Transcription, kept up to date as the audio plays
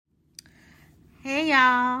Hey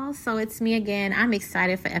y'all, so it's me again. I'm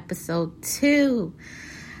excited for episode 2.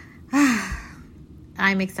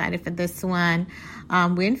 I'm excited for this one.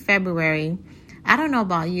 We're in February. I don't know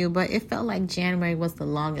about you, but it felt like January was the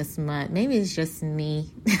longest month. Maybe it's just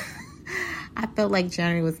me. I felt like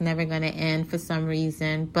January was never going to end for some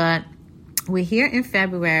reason, but we're here in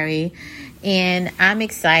February and I'm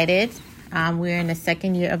excited. We're in the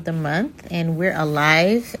second year of the month and we're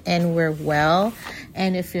alive and we're well.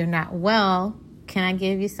 And if you're not well, can I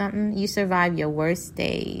give you something? You survive your worst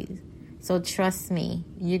days. So trust me,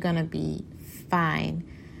 you're going to be fine.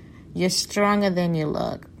 You're stronger than you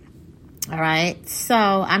look. All right. So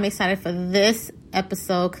I'm excited for this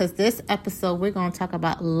episode because this episode, we're going to talk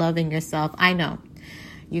about loving yourself. I know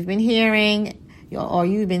you've been hearing or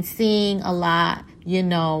you've been seeing a lot,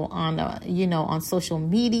 on social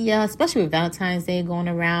media, especially with Valentine's Day going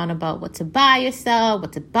around about what to buy yourself,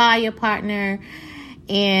 what to buy your partner.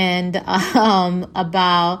 And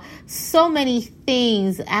about so many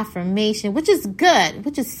things, affirmation, which is good,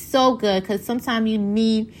 which is so good, because sometimes you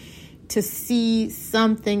need to see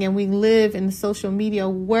something, and we live in the social media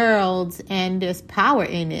world, and there's power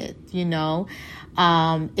in it,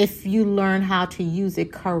 if you learn how to use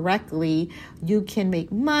it correctly, you can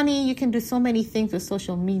make money, you can do so many things with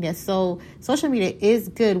social media. So social media is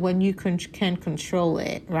good when you can control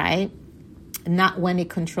it, right? Not when it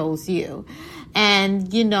controls you.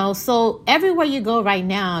 And, so everywhere you go right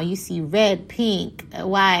now, you see red, pink,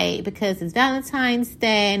 white, because it's Valentine's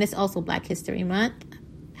Day and it's also Black History Month.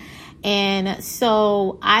 And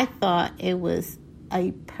so I thought it was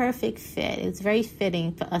a perfect fit. It's very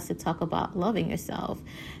fitting for us to talk about loving yourself,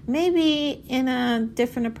 maybe in a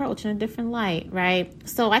different approach, in a different light, right?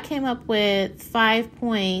 So I came up with 5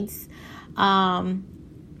 points of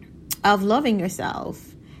loving yourself.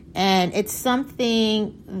 And it's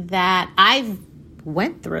something that I've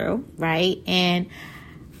went through, right? And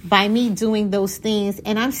by me doing those things,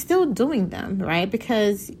 and I'm still doing them, right?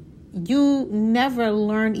 Because you never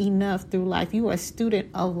learn enough through life. You are a student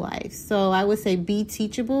of life. So I would say be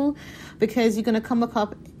teachable, because you're going to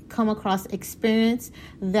come across experience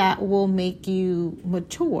that will make you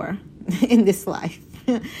mature in this life.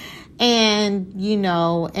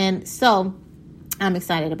 and so I'm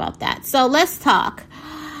excited about that. So let's talk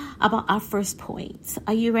about our first point.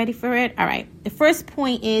 Are you ready for it? All right. The first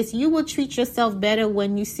point is you will treat yourself better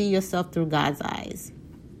when you see yourself through God's eyes.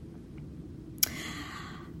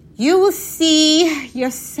 You will see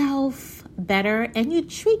yourself better and you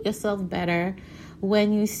treat yourself better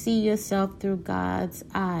when you see yourself through God's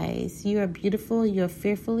eyes. You are beautiful. You're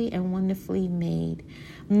fearfully and wonderfully made.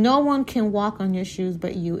 No one can walk on your shoes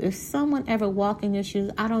but you. If someone ever walked in your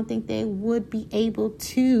shoes, I don't think they would be able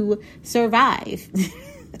to survive.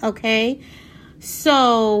 Okay,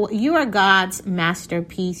 so you are God's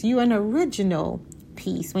masterpiece. You are an original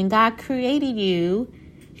piece. When God created you,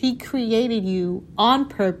 He created you on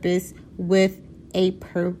purpose with a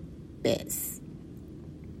purpose.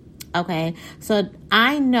 Okay, so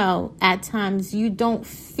I know at times you don't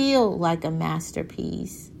feel like a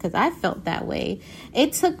masterpiece, because I felt that way.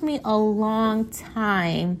 It took me a long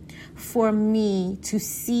time for me to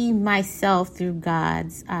see myself through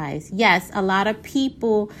God's eyes. Yes, a lot of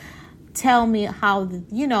people tell me how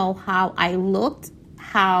I looked,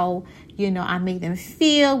 how, I made them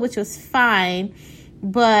feel, which was fine.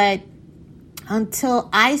 But until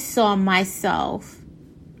I saw myself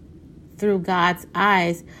through God's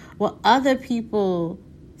eyes, what other people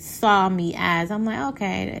saw me as, I'm like,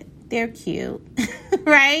 okay, they're cute,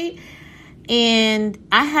 right? And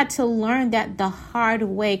I had to learn that the hard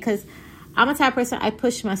way, because I'm a type of person, I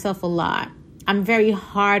push myself a lot. I'm very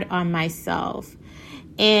hard on myself.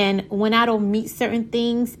 And when I don't meet certain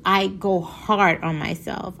things, I go hard on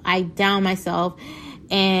myself. I down myself.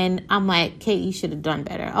 And I'm like, Kate, you should have done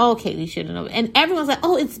better. Oh, Kate, you should have done. And everyone's like,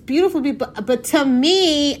 oh, it's beautiful. But to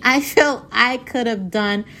me, I felt I could have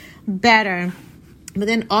done better. But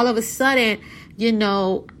then all of a sudden,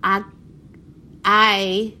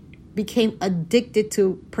 I became addicted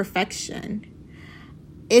to perfection.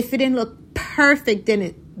 If it didn't look perfect, then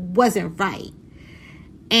it wasn't right.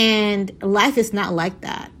 And life is not like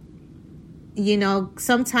that.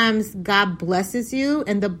 Sometimes God blesses you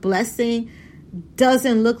and the blessing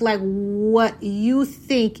doesn't look like what you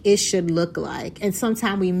think it should look like. And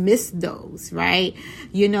sometimes we miss those, right?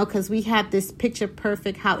 Because we have this picture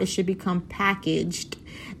perfect how it should become packaged.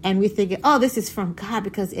 And we think, oh, this is from God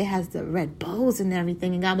because it has the red bows and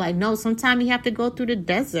everything. And I'm like, no, sometimes you have to go through the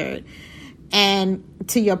desert and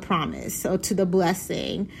to your promise or to the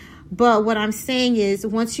blessing. But what I'm saying is,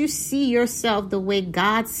 once you see yourself the way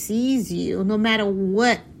God sees you, no matter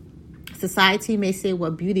what Society may say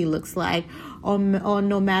what beauty looks like, or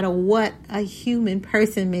no matter what a human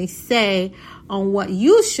person may say on what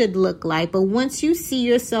you should look like. But once you see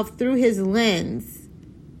yourself through his lens,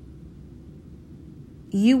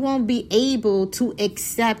 you won't be able to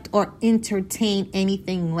accept or entertain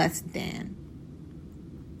anything less than.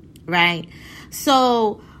 Right?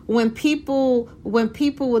 So when people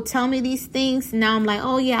will tell me these things, now I'm like,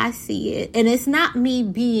 oh yeah, I see it. And it's not me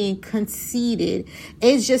being conceited.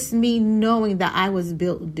 It's just me knowing that I was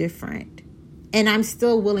built different. And I'm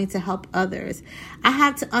still willing to help others. I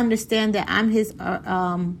have to understand that I'm his,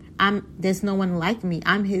 there's no one like me.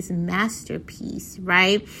 I'm his masterpiece,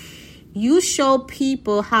 right? You show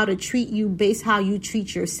people how to treat you based how you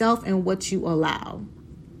treat yourself and what you allow,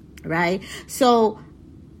 right? So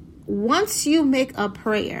once you make a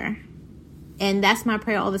prayer, and that's my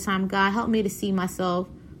prayer all the time, God, help me to see myself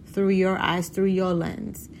through your eyes, through your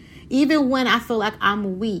lens. Even when I feel like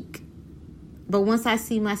I'm weak, but once I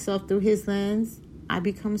see myself through his lens, I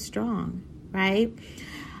become strong, right?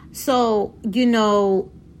 So,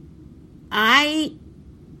 I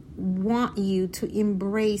want you to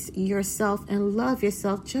embrace yourself and love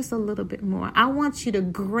yourself just a little bit more. I want you to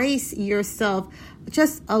grace yourself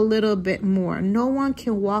just a little bit more. No one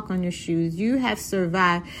can walk on your shoes. You have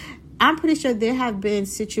survived. I'm pretty sure there have been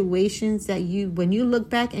situations that when you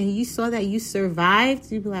look back and you saw that you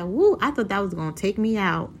survived, you'd be like, woo, I thought that was going to take me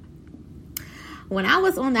out. When I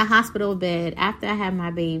was on the hospital bed after I had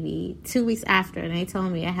my baby, 2 weeks after, and they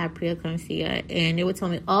told me I had preeclampsia, and they would tell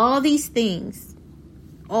me all these things.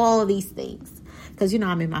 Because,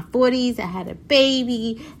 I'm in my 40s. I had a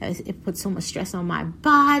baby. It put so much stress on my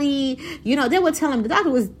body. They were telling me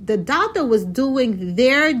the doctor was doing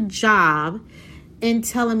their job and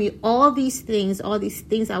telling me all these things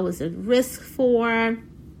I was at risk for.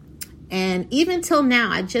 And even till now,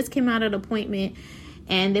 I just came out of an appointment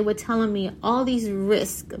and they were telling me all these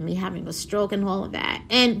risks of me having a stroke and all of that.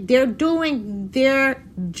 And they're doing their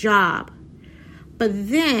job. But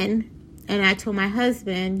then, and I told my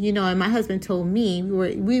husband, and my husband told me,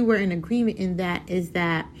 we were in agreement in that, is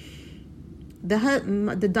that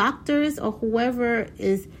the doctors or whoever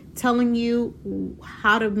is telling you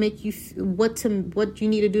how to make you, what you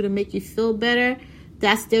need to do to make you feel better,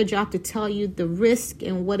 that's their job to tell you the risk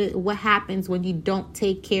and what happens when you don't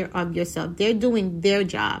take care of yourself. They're doing their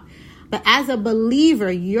job. But as a believer,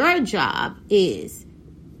 your job is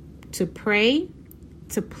to pray,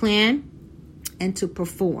 to plan, and to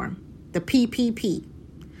perform. The PPP.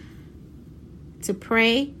 To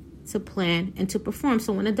pray, to plan, and to perform.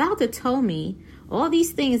 So when the doctor told me all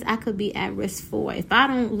these things I could be at risk for, if I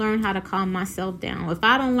don't learn how to calm myself down, if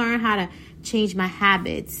I don't learn how to change my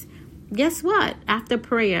habits, guess what? After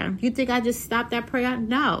prayer, you think I just stopped that prayer?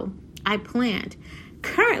 No, I planned.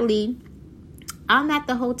 Currently, I'm at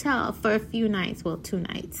the hotel for a few nights. Well, 2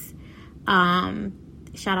 nights.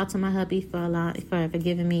 Shout out to my hubby for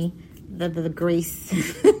giving me the grace.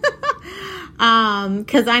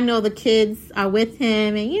 Because I know the kids are with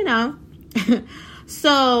him, and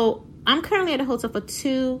so I'm currently at a hotel for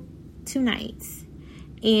two nights,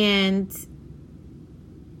 and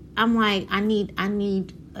I'm like, I need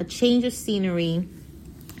a change of scenery.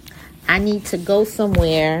 I need to go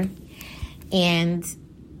somewhere, and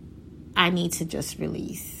I need to just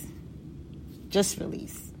release.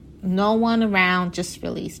 No one around, just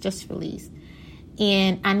release.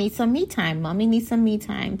 And I need some me time. Mommy needs some me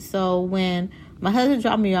time. So when my husband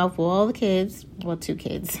dropped me off with all the kids, 2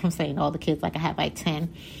 kids, I'm saying all the kids like I have like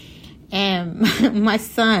 10. And my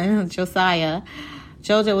son, Josiah,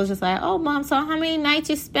 Jojo was just like, oh, Mom, so how many nights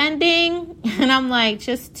you spending? And I'm like,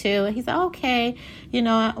 just 2. And he's like, okay,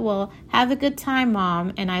 well, have a good time,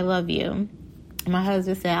 Mom, and I love you. And my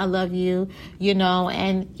husband said, I love you,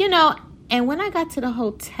 and when I got to the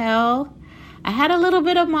hotel, I had a little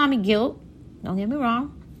bit of mommy guilt. Don't get me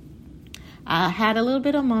wrong. I had a little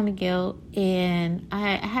bit of mommy guilt, and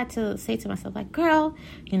I had to say to myself, like, girl,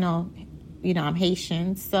 I'm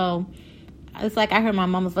Haitian. So it's like I heard my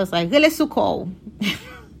mama first like, "Rele suko."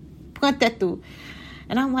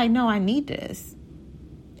 And I'm like, no, I need this.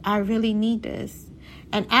 I really need this.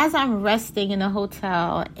 And as I'm resting in the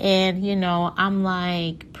hotel and, I'm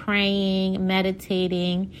like praying,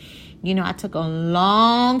 meditating, I took a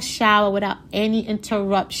long shower without any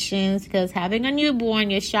interruptions, because having a newborn,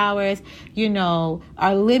 your showers,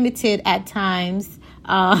 are limited at times,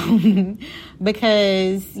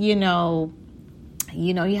 because, you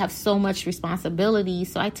have so much responsibility.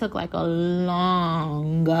 So I took like a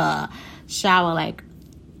long shower, like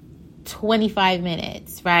 25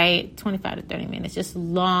 minutes, right? 25 to 30 minutes, just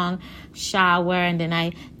long shower. And then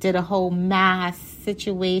I did a whole mass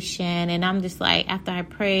situation. And I'm just like, after I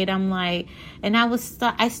prayed, I'm like, and I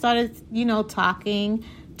started, talking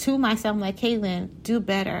to myself, like, Caitlin, do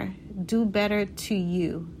better to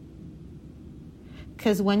you.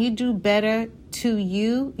 Because when you do better to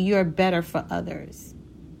you, you're better for others.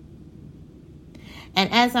 And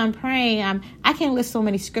as I'm praying, I can list so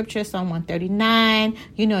many scriptures. Psalm 139,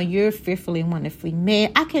 you're fearfully and wonderfully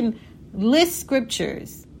made. I can list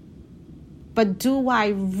scriptures. But do I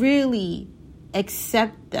really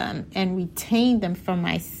accept them and retain them for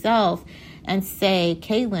myself and say,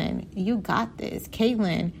 Caitlin, you got this.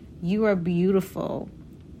 Caitlin, you are beautiful.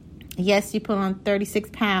 Yes, you put on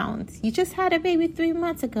 36 pounds. You just had a baby 3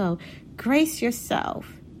 months ago. Grace yourself.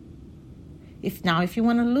 If you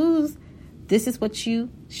want to lose, this is what you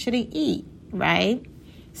shouldn't eat, right?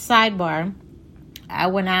 Sidebar.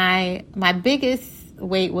 My biggest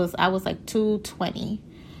weight was, I was like 220.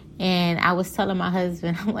 And I was telling my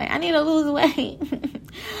husband, I'm like, I need to lose weight.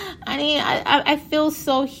 I feel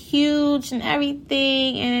so huge and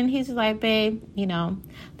everything. And he's just like, babe,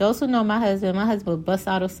 those who know my husband will bust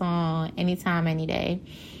out a song anytime, any day.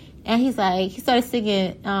 And he started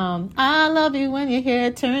singing, I love you when your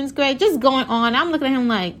hair turns gray. Just going on. I'm looking at him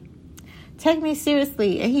like, take me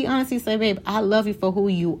seriously. And he honestly said, babe, I love you for who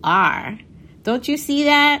you are. Don't you see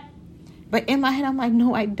that? But in my head, I'm like,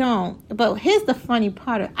 no, I don't. But here's the funny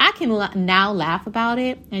part. I can now laugh about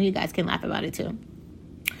it, and you guys can laugh about it too.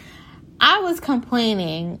 I was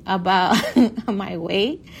complaining about my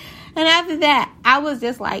weight. And after that, I was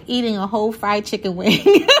just like eating a whole fried chicken wing.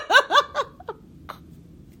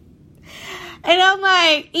 And I'm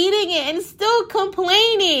like eating it and still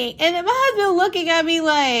complaining. And then my husband looking at me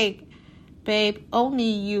like, babe, only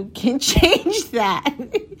you can change that.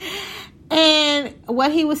 And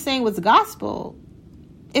what he was saying was gospel.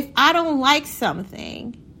 If I don't like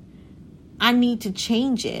something, I need to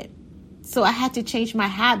change it. So I had to change my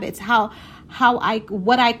habits,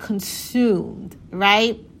 what I consumed,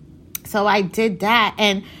 right? So I did that.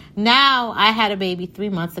 And now I had a baby 3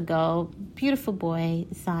 months ago. Beautiful boy,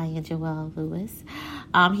 Zion Joel Lewis.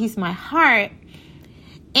 He's my heart.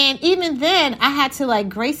 And even then, I had to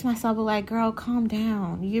grace myself, like, girl, calm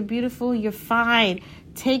down. You're beautiful. You're fine.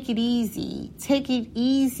 Take it easy. Take it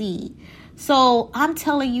easy. So I'm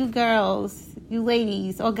telling you girls, you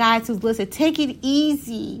ladies or guys who's listening, take it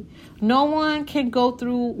easy. No one can go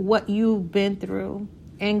through what you've been through.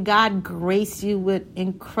 And God graced you with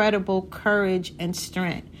incredible courage and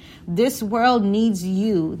strength. This world needs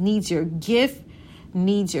you, needs your gift,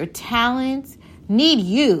 needs your talents, need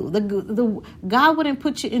you. God wouldn't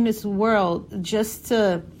put you in this world just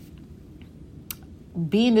to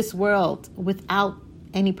be in this world without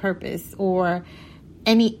any purpose or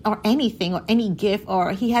anything or any gift,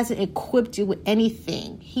 or he hasn't equipped you with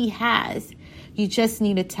anything. He has. You just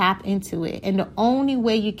need to tap into it. And the only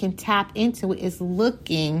way you can tap into it is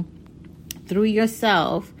looking through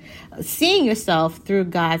yourself, seeing yourself through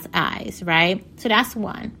God's eyes, right? So that's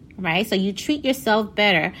one, right? So you treat yourself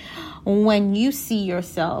better when you see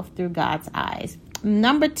yourself through God's eyes.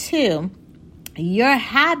 Number 2, your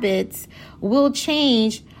habits will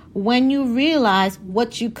change when you realize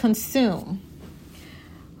what you consume.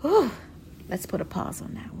 Whew, let's put a pause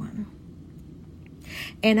on that one.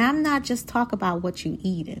 And I'm not just talking about what you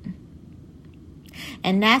eating.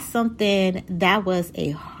 And that's something that was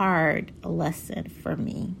a hard lesson for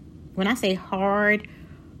me. When I say hard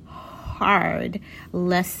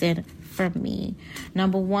lesson for me.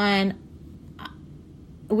 Number 1,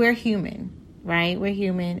 we're human, right? We're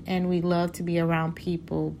human and we love to be around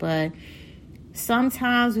people, but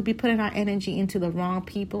sometimes we be putting our energy into the wrong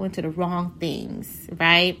people, into the wrong things,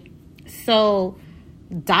 right? So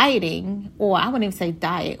dieting, or I wouldn't even say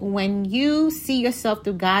diet, when you see yourself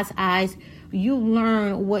through God's eyes, you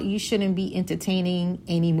learn what you shouldn't be entertaining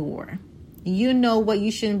anymore. You know what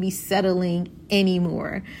you shouldn't be settling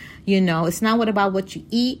anymore. It's not about what you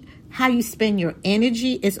eat, how you spend your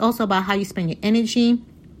energy. It's also about how you spend your energy,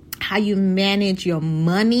 how you manage your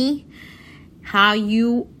money, how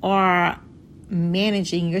you are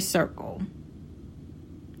managing your circle.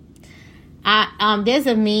 There's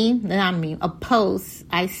a post.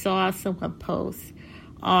 I saw someone post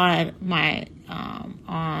on my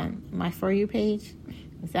For You page.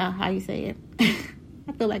 Is that how you say it?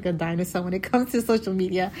 I feel like a dinosaur when it comes to social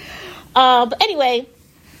media. But anyway,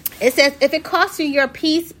 it says, if it costs you your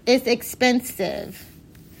peace, it's expensive.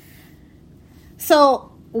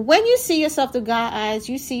 So when you see yourself through God's eyes,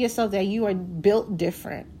 you see yourself that you are built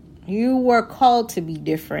different. You were called to be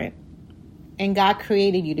different. And God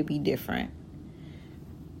created you to be different.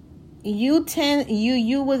 you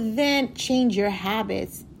would then change your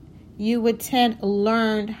habits. You would tend to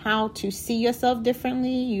learn how to see yourself differently.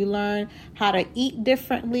 You learn how to eat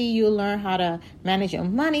differently. You learn how to manage your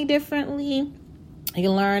money differently. You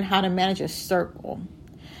learn how to manage your circle.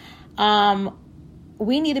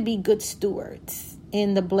 We need to be good stewards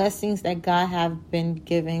in the blessings that God has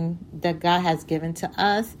given to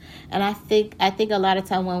us. And I think a lot of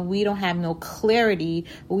time when we don't have no clarity,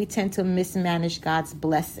 we tend to mismanage God's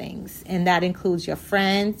blessings. And that includes your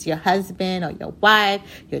friends, your husband or your wife,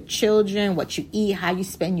 your children, what you eat, how you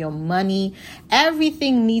spend your money.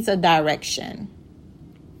 Everything needs a direction.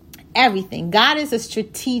 Everything. God is a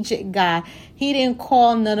strategic God. He didn't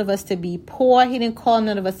call none of us to be poor. He didn't call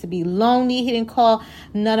none of us to be lonely. He didn't call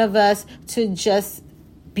none of us to just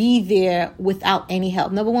be there without any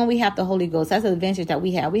help. Number one, we have the Holy Ghost. That's an advantage that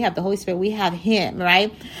we have. We have the Holy Spirit. We have Him,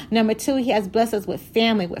 right? Number two, He has blessed us with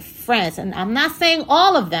family, with friends. And I'm not saying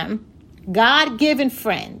all of them. God-given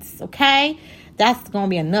friends, okay? That's going to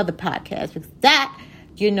be another podcast because that,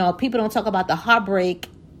 people don't talk about the heartbreak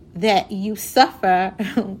that you suffer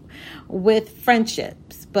with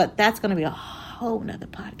friendships, but that's going to be a whole nother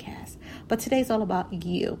podcast. But today's all about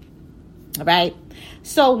you, right?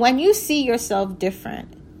 So when you see yourself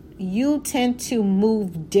different, you tend to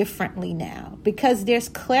move differently now because there's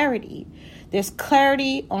clarity. There's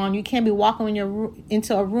clarity on, you can't be walking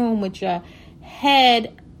into a room with your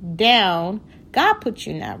head down. God put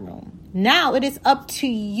you in that room. Now it is up to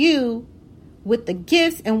you with the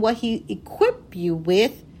gifts and what He equipped you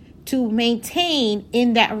with to maintain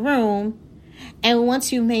in that room. And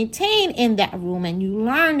once you maintain in that room and you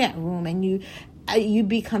learn that room and you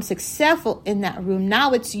become successful in that room,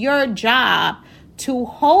 now it's your job to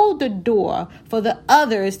hold the door for the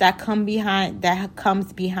others that comes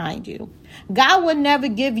behind you. God will never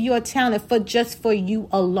give you a talent just for you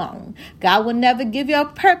alone. God will never give you a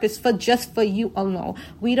purpose just for you alone.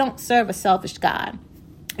 We don't serve a selfish God.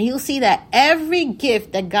 You'll see that every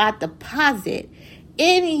gift that God deposits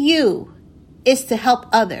in you is to help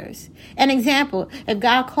others. An example, if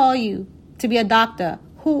God called you to be a doctor,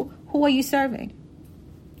 who are you serving?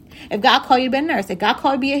 If God called you to be a nurse, if God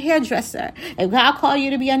called you to be a hairdresser, if God called you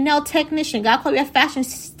to be a nail technician, God called you a fashion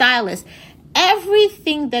stylist,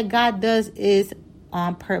 everything that God does is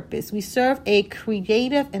on purpose. We serve a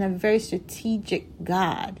creative and a very strategic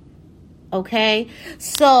God. Okay?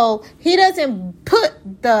 So He doesn't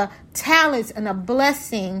put the talents and the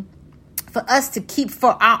blessing for us to keep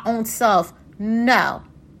for our own self. No.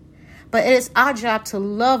 But it is our job to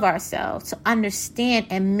love ourselves, to understand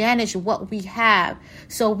and manage what we have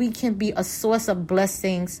so we can be a source of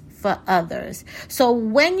blessings for others. So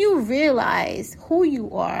when you realize who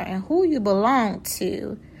you are and who you belong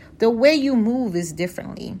to, the way you move is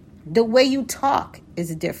differently. The way you talk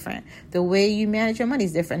is different. The way you manage your money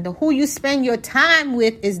is different. Who you spend your time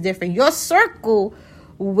with is different. Your circle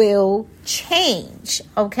will change,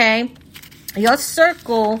 okay? Your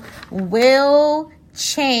circle will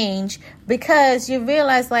change because you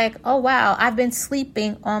realize oh wow, I've been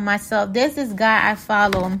sleeping on myself. There's this guy I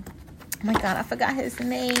follow. Oh my God, I forgot his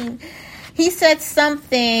name. He said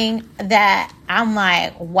something that I'm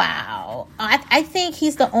like, wow. I think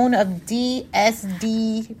he's the owner of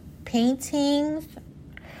DSD Paintings.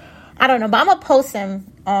 I don't know, but I'm going to post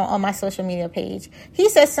him on my social media page. He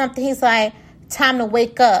says something. He's like, time to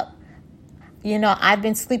wake up. I've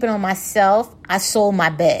been sleeping on myself. I sold my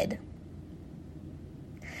bed.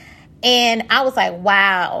 And I was like,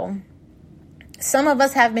 wow. Some of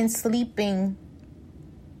us have been sleeping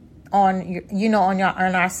on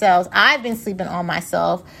ourselves. I've been sleeping on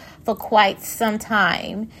myself for quite some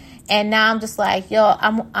time. And now I'm just like, yo,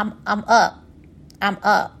 I'm up. I'm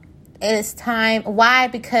up. It is time. Why?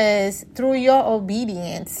 Because through your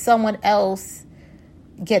obedience, someone else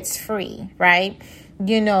gets free, right?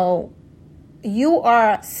 You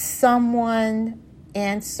are someone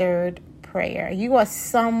answered prayer. You are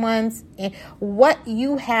what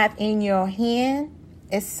you have in your hand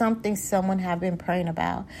is something someone have been praying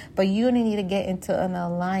about. But you need to get into an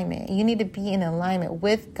alignment. You need to be in alignment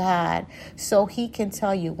with God so He can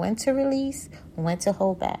tell you when to release, when to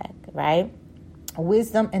hold back, right?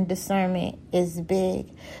 Wisdom and discernment is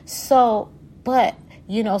big. So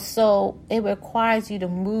it requires you to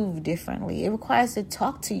move differently. It requires to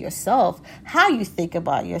talk to yourself. How you think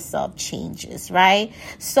about yourself changes, right?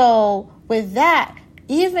 So with that,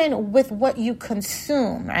 even with what you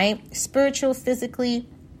consume, right? Spiritual, physically,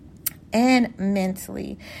 and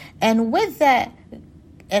mentally. And with that,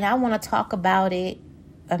 and I want to talk about it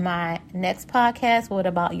in my next podcast, What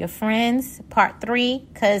About Your Friends, part 3,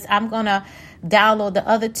 because I'm going to download the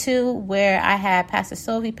other 2 where I had Pastor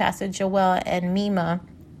Sylvie, Pastor Joelle, and Mima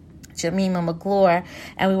Jemima McGlure,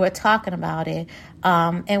 and we were talking about it.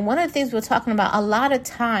 And one of the things we're talking about, a lot of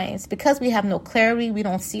times, because we have no clarity, we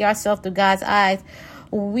don't see ourselves through God's eyes,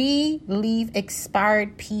 we leave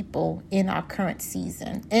expired people in our current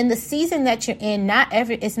season. In the season that you're in,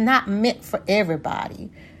 it's not meant for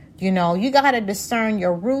everybody. You know, you got to discern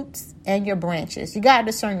your roots and your branches. You got to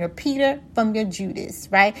discern your Peter from your Judas,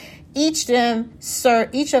 right? Each of them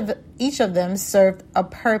served a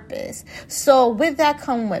purpose. So with that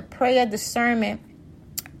come with prayer, discernment,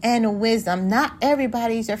 and wisdom. Not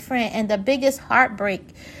everybody's your friend. And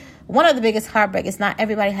one of the biggest heartbreak is not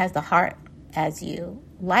everybody has the heart as you,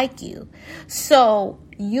 like you. So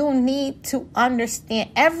you need to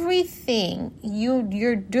understand everything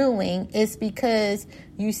you're doing is because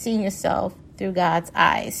you see yourself through God's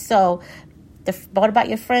eyes. So what about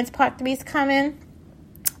your friends part 3 is coming,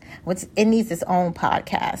 which it needs its own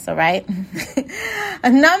podcast. All right.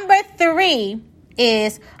 Number 3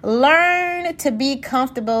 is learn to be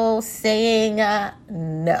comfortable saying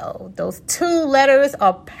no. Those 2 letters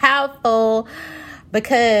are powerful,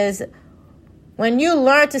 because when you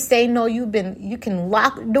learn to say no, you can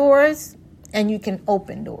lock doors and you can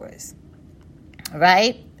open doors,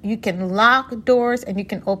 right? You can lock doors and you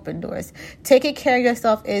can open doors. Taking care of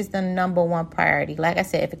yourself is the number 1 priority. Like I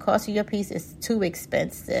said, if it costs you your peace, it's too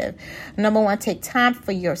expensive. Number 1, take time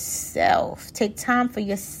for yourself. Take time for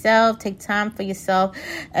yourself. Take time for yourself.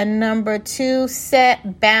 And number 2,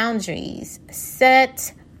 set boundaries.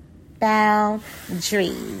 Set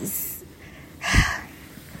boundaries.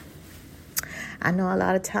 I know a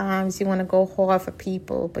lot of times you want to go hard for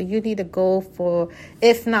people, but you need to go for,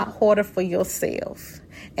 if not harder, for yourself.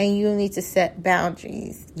 And you need to set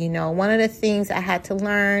boundaries. You know, one of the things I had to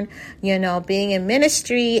learn, you know, being in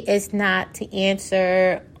ministry is not to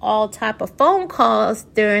answer all type of phone calls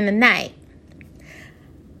during the night.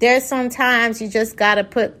 There's sometimes you just got to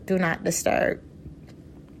put do not disturb.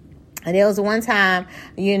 And there was one time,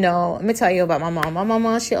 you know, let me tell you about my mom. My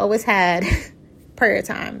mom, she always had prayer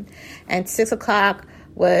time. And 6 o'clock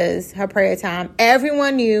was her prayer time.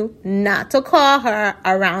 Everyone knew not to call her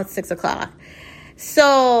around 6 o'clock.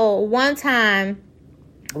 So one time,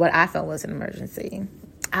 what I felt was an emergency.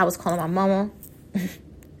 I was calling my mama.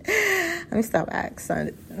 Let me stop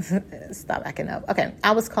acting up. Okay,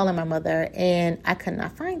 I was calling my mother and I could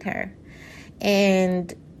not find her.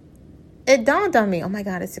 And it dawned on me, oh my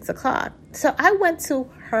God, it's 6 o'clock. So I went to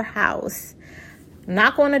her house,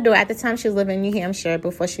 knock on the door. At the time, she was living in New Hampshire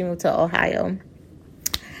before she moved to Ohio.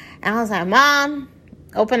 And I was like, Mom,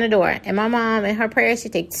 open the door. And my mom, in her prayer, she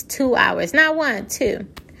takes 2 hours. Not 1, 2.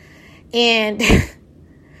 And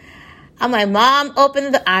I'm like, Mom,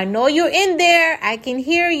 open the, I know you're in there. I can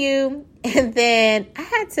hear you. And then I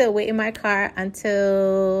had to wait in my car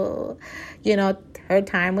until, you know, her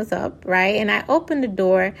time was up, right? And I opened the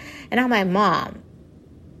door and I'm like, Mom,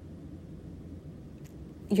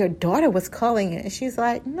 your daughter was calling you. And she's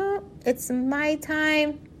like, no, it's my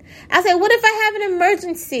time. I said, what if I have an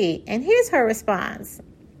emergency? And here's her response.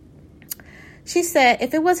 She said,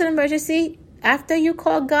 if it was an emergency, after you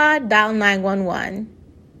call God, dial 911.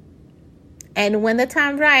 And when the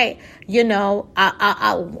time's right, you know,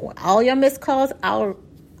 I'll all your missed calls, I'll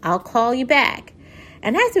call you back.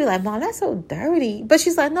 And I had to be like, Mom, that's so dirty. But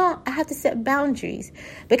she's like, no, I have to set boundaries.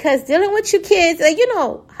 Because dealing with your kids, like, you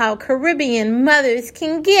know how Caribbean mothers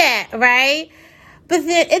can get, right? But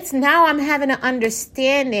then it's now I'm having an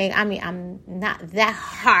understanding. I mean, I'm not that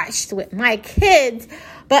harsh with my kids,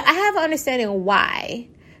 but I have an understanding why.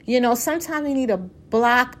 You know, sometimes you need to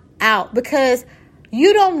block out, because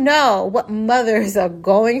you don't know what mothers are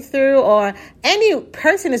going through, or any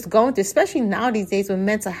person is going through, especially now these days with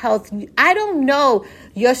mental health. I don't know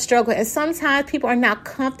your struggle. And sometimes people are not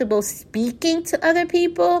comfortable speaking to other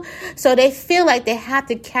people, so they feel like they have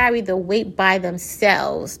to carry the weight by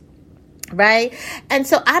themselves. Right? And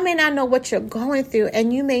so I may not know what you're going through,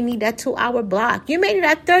 and you may need that 2-hour block. You may need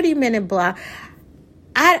that 30-minute block.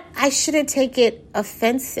 I shouldn't take it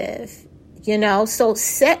offensive, you know? So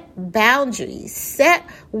set boundaries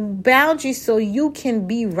so you can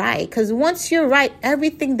be right. Because once you're right,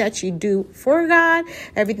 everything that you do for God,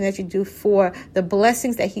 everything that you do for the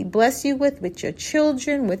blessings that He blessed you with your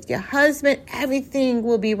children, with your husband, everything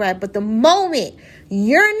will be right. But the moment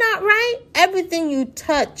you're not right, everything you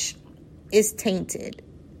touch is tainted.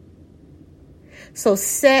 So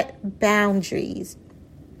set boundaries.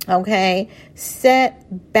 Okay?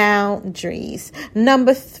 Set boundaries.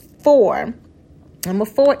 Number 4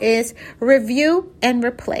 is review and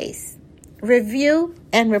replace. Review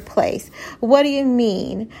and replace. What do you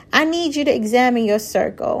mean? I need you to examine your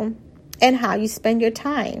circle and how you spend your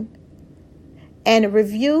time. And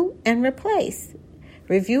review and replace.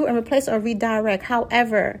 review and replace or redirect.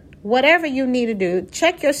 However, whatever you need to do,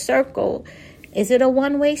 check your circle. Is it a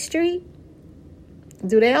one-way street?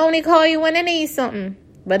 Do they only call you when they need something,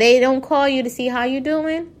 but they don't call you to see how you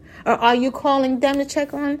doing? Or are you calling them to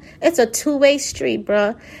check on? It's a two-way street,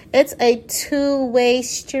 bruh. It's a two-way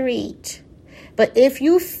street. But if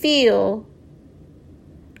you feel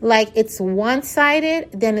like it's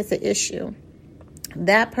one-sided, then it's an issue.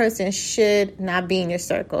 That person should not be in your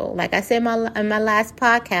circle. Like I said in my last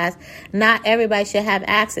podcast, not everybody should have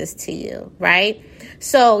access to you, right?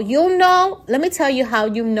 So you'll know, let me tell you how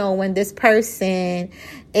you know when this person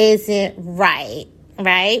isn't right,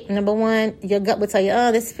 right? Number one, your gut will tell you,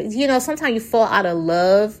 sometimes you fall out of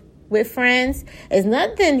love with friends. It's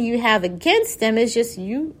nothing you have against them. It's just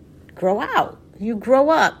you grow out. You grow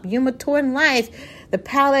up. You mature in life. The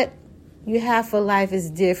palette you have for life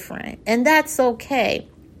is different, and that's okay.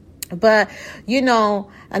 But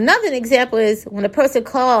another example is when a person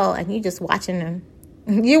calls and you just watching them.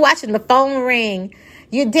 You're watching the phone ring.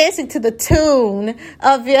 You're dancing to the tune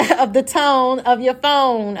of the tone of your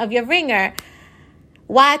phone, of your ringer.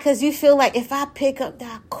 Why? Because you feel like if I pick up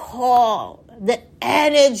that call, the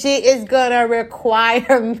energy is gonna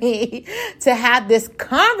require me to have this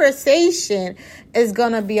conversation is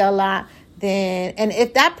gonna be a lot. And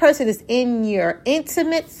if that person is in your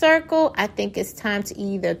intimate circle, I think it's time to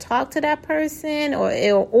either talk to that person or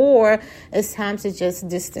it's time to just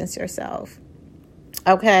distance yourself.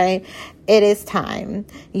 Okay, it is time,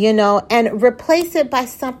 and replace it by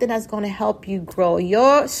something that's going to help you grow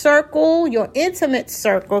your circle, your intimate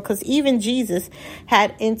circle, because even Jesus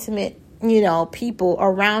had intimate, people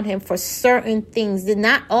around him for certain things.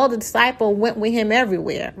 Not all the disciples went with him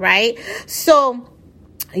everywhere, right? So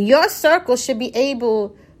your circle should be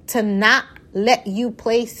able to not let you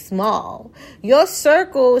play small. Your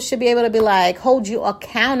circle should be able to be like, hold you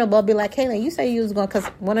accountable. Be like, Kaylin, you say you was going, because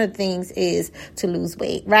one of the things is to lose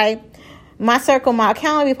weight, right? My circle, my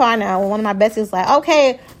accountability partner, one of my besties was like,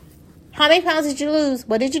 okay, how many pounds did you lose?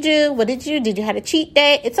 What did you do? Did you have a cheat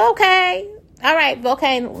day? It's okay. All right.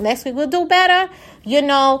 Okay. Next week we'll do better. They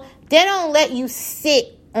don't let you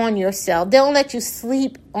sit on yourself. They don't let you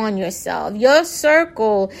sleep on yourself. Your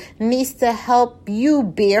circle needs to help you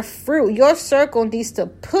bear fruit. Your circle needs to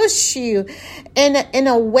push you in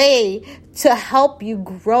a way to help you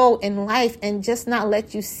grow in life and just not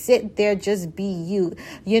let you sit there, just be you.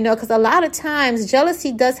 Because a lot of times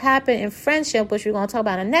jealousy does happen in friendship, which we're going to talk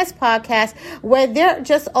about in the next podcast, where they're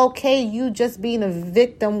just okay, you just being a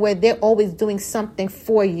victim, where they're always doing something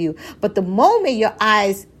for you. But the moment your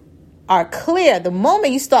eyes are clear, the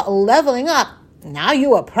moment you start leveling up, now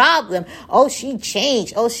you a problem. Oh, she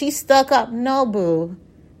changed. Oh, she stuck up. No, boo.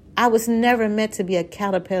 I was never meant to be a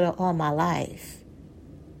caterpillar all my life.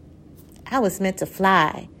 I was meant to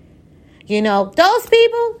fly. Those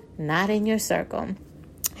people, not in your circle.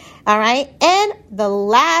 All right. And the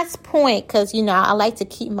last point, because, I like to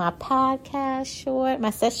keep my podcast short,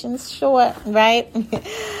 my sessions short, right?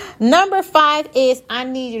 Number 5 is I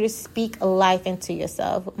need you to speak life into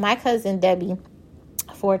yourself. My cousin Debbie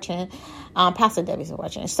Fortune, Pastor Debbie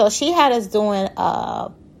Fortune. So she had us doing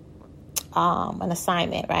an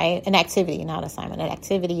assignment, right? An activity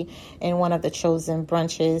in one of the chosen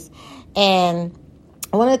brunches. And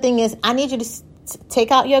one of the things is I need you to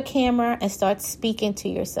take out your camera and start speaking to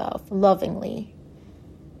yourself lovingly.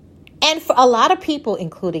 And for a lot of people,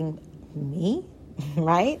 including me,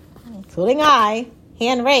 right? Including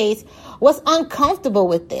hand raised, was uncomfortable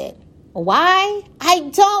with it. Why? I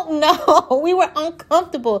don't know. We were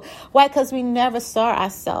uncomfortable. Why? Because we never saw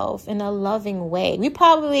ourselves in a loving way. We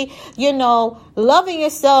probably, loving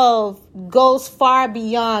yourself goes far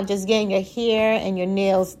beyond just getting your hair and your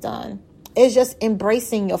nails done. It's just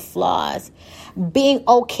embracing your flaws, being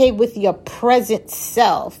okay with your present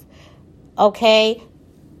self, okay?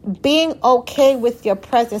 Being okay with your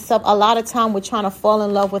present self. A lot of time we're trying to fall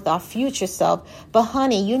in love with our future self. But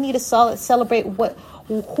honey, you need to celebrate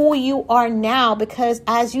who you are now, because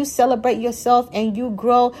as you celebrate yourself and you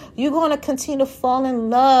grow, you're going to continue to fall in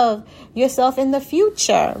love yourself in the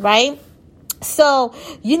future, right? So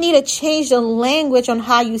you need to change the language on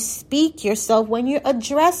how you speak yourself when you're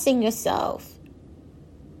addressing yourself.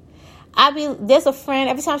 There's a friend,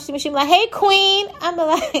 every time she see me, she be like, hey, queen.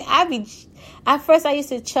 At first I used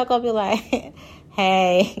to chuckle, be like,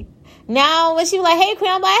 hey. Now when she be like, hey,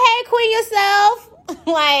 queen, I'm like, hey, queen, yourself.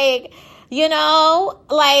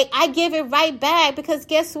 I give it right back, because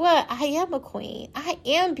guess what? I am a queen. I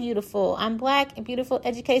am beautiful. I'm black and beautiful,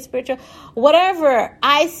 educated, spiritual. Whatever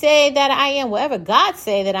I say that I am, whatever God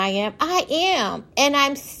say that I am. And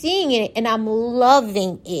I'm seeing it and I'm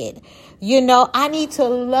loving it. I need to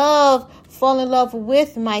love fall in love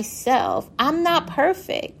with myself. I'm not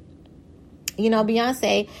perfect.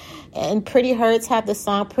 Beyonce and Pretty Hurts have the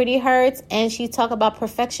song Pretty Hurts, and she talk about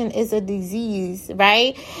perfection is a disease,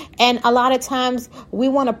 right? And a lot of times we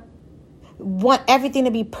want everything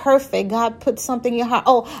to be perfect. God put something in your heart.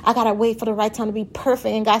 Oh, I got to wait for the right time to be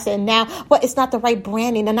perfect. And God said, now, it's not the right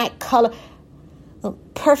branding, the right color.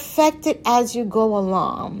 Perfect it as you go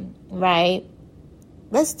along, right?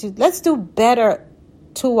 Let's do better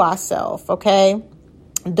to ourselves, okay?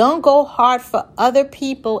 Don't go hard for other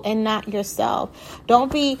people and not yourself.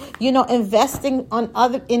 Don't be, investing in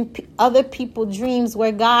other people's dreams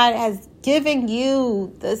where God has given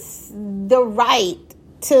you the right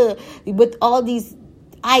to, with all these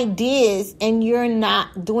ideas, and you're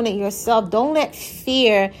not doing it yourself. Don't let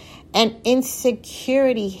fear and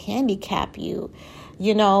insecurity handicap you.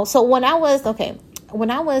 So when I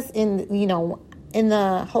was in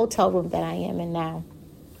the hotel room that I am in now,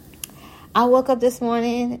 I woke up this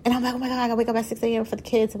morning and I'm like, oh my God, I gotta wake up at 6 a.m. for the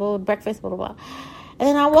kids, breakfast, blah, blah, blah. And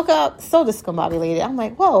then I woke up so discombobulated. I'm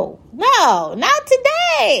like, whoa, no, not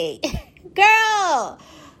today. Girl,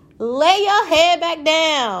 lay your head back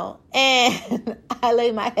down. And I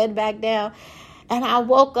laid my head back down and I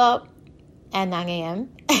woke up at 9 a.m.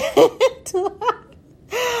 I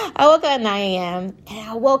woke up at 9 a.m. and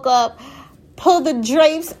I woke up, pulled the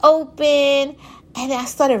drapes open, and I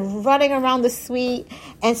started running around the suite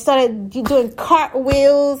and started doing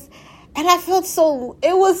cartwheels. And I felt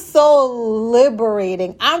it was so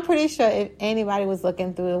liberating. I'm pretty sure if anybody was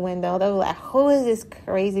looking through the window, they were like, who is this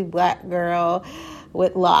crazy black girl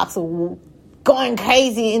with locks going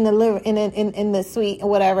crazy in the suite or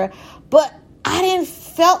whatever? But I didn't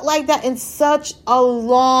felt like that in such a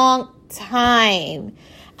long time.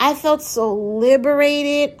 I felt so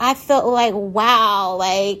liberated. I felt like, wow,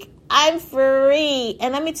 like I'm free.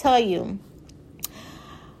 And let me tell you,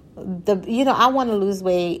 I want to lose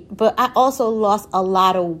weight, but I also lost a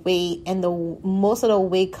lot of weight, and most of the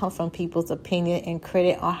weight comes from people's opinion and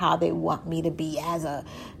credit on how they want me to be as a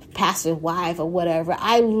pastor's wife or whatever.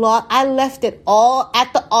 I left it all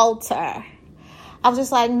at the altar. I was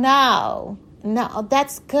just like, no,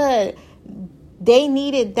 that's good. They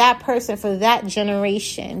needed that person for that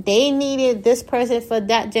generation. They needed this person for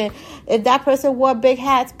that if that person wore big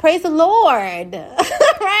hats, praise the Lord,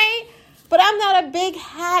 right? But I'm not a big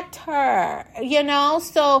hatter,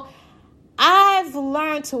 So I've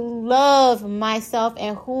learned to love myself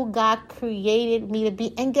and who God created me to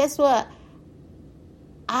be. And guess what?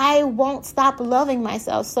 I won't stop loving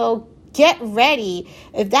myself. So get ready.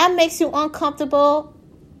 If that makes you uncomfortable,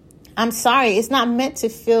 I'm sorry. It's not meant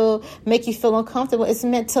to make you feel uncomfortable. It's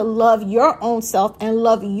meant to love your own self and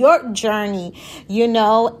love your journey, and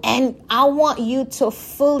I want you to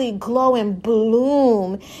fully glow and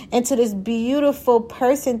bloom into this beautiful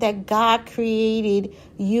person that God created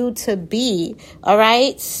you to be. All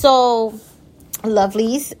right. So,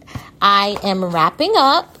 lovelies, I am wrapping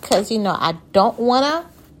up because, I don't want to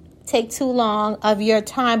take too long of your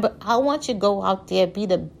time, but I want you to go out there, be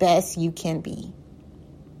the best you can be.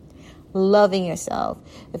 Loving yourself.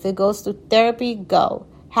 If it goes through therapy, go.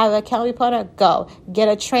 Have a accountability partner, go. Get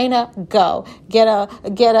a trainer, go. Get a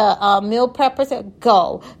meal prepper,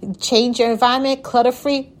 go. Change your environment, clutter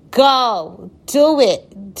free, go. Do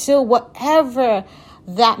it. Do whatever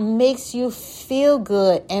that makes you feel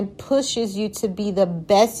good and pushes you to be the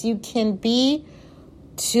best you can be.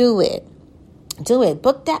 Do it. Do it.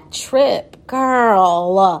 Book that trip,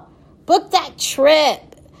 girl. Book that trip.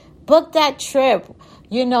 Book that trip.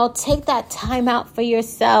 Take that time out for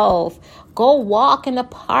yourself. Go walk in the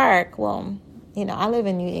park. Well, I live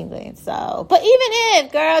in New England, so. But even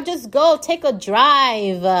if, girl, just go take a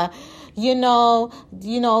drive. Don't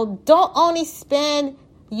only spend,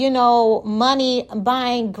 money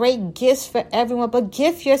buying great gifts for everyone, but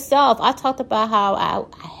gift yourself. I talked about how I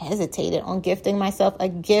hesitated on gifting myself a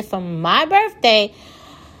gift for my birthday.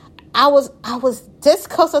 I was this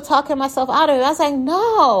close to talking myself out of it. I was like,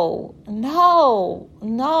 no.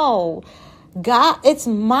 God, it's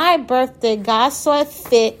my birthday. God saw it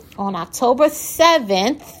fit on October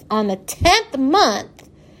 7th, on the 10th month,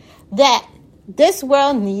 that this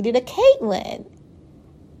world needed a Caitlin.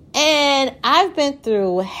 And I've been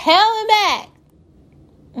through hell and back,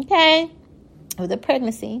 okay, with a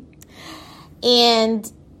pregnancy. And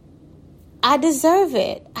I deserve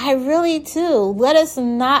it. I really do. Let us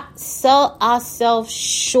not sell ourselves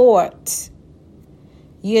short,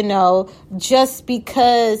 just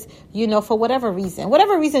because, for whatever reason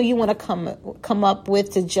you want to come up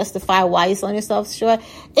with to justify why you're selling yourself short.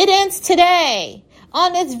 It ends today.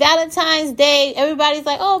 on this Valentine's Day, everybody's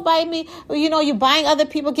like, oh, buy me, you're buying other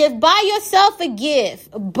people gifts. Buy yourself a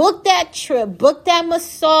gift. Book that trip. Book that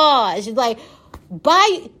massage. Like,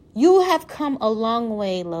 you have come a long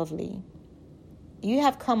way, lovely. You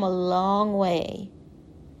have come a long way.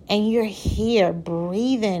 And you're here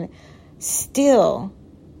breathing still.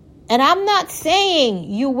 And I'm not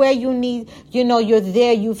saying you where you need, you're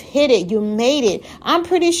there, you've hit it, you made it. I'm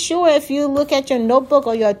pretty sure if you look at your notebook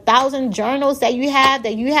or your 1,000 journals that you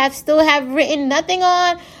still have written nothing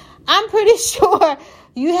on, I'm pretty sure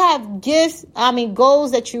you have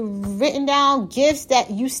goals that you've written down, gifts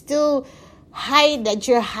that you still that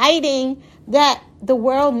you're hiding that the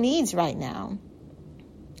world needs right now.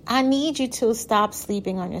 I need you to stop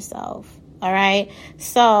sleeping on yourself. All right.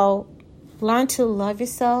 So learn to love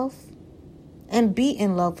yourself and be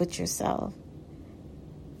in love with yourself.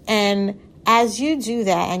 And as you do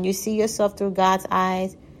that and you see yourself through God's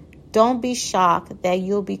eyes, don't be shocked that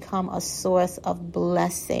you'll become a source of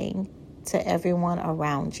blessing to everyone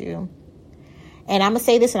around you. And I'm going to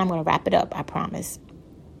say this and I'm going to wrap it up. I promise.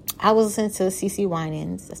 I was listening to CeCe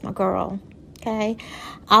Winans. That's my girl. Okay.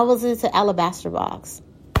 I was listening to Alabaster Box.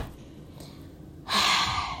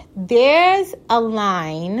 There's a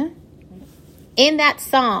line in that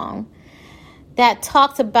song that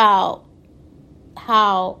talked about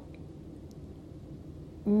how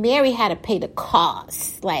Mary had to pay the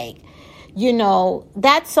cost. Like,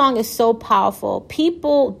 that song is so powerful.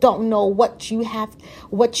 People don't know what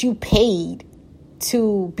you paid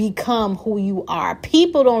to become who you are.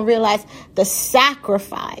 People don't realize the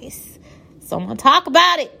sacrifice. So I'm going to talk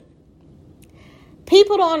about it.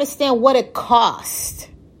 People don't understand what it cost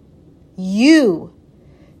you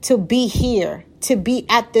to be here, to be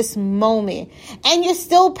at this moment, and you're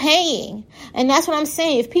still paying. And that's what I'm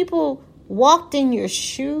saying. If people walked in your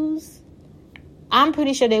shoes, I'm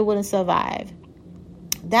pretty sure they wouldn't survive.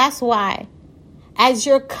 That's why, as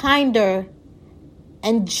you're kinder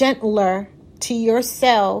and gentler to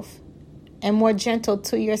yourself and more gentle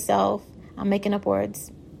to yourself, I'm making up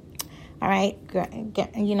words. All right,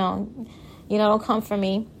 don't come for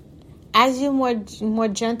me. As you're more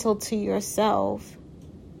gentle to yourself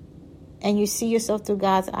and you see yourself through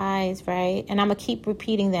God's eyes, right? And I'm going to keep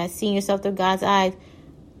repeating that, seeing yourself through God's eyes,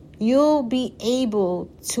 you'll be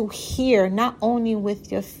able to hear not only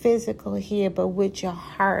with your physical ear, but with your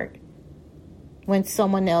heart when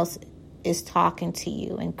someone else is talking to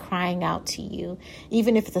you and crying out to you,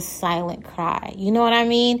 even if it's a silent cry. You know what I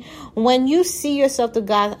mean? When you see yourself through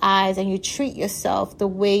God's eyes and you treat yourself the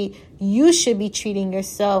way you should be treating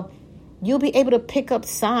yourself, you'll be able to pick up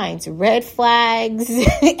signs, red flags,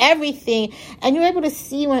 everything. And you're able to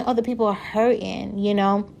see when other people are hurting,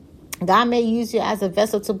 God may use you as a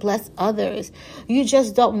vessel to bless others. You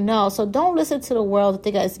just don't know. So don't listen to the world and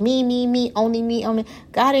think it's me, only me, only.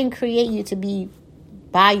 God didn't create you to be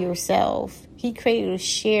by yourself. He created you to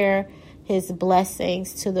share his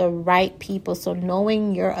blessings to the right people. So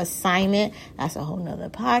knowing your assignment, that's a whole nother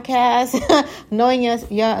podcast. Knowing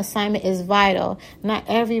your assignment is vital. Not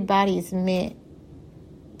everybody is meant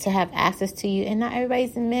to have access to you, and not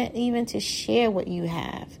everybody's meant even to share what you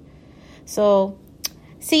have. So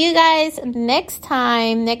see you guys next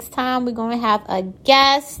time. Next time we're going to have a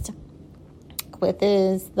guest, which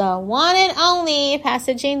is the one and only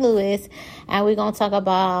Pastor Jean Lewis. And we're going to talk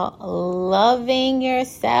about loving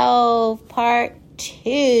yourself part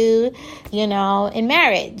 2, in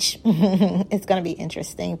marriage. It's going to be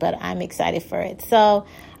interesting, but I'm excited for it. So, all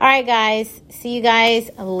right, guys. See you guys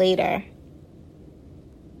later.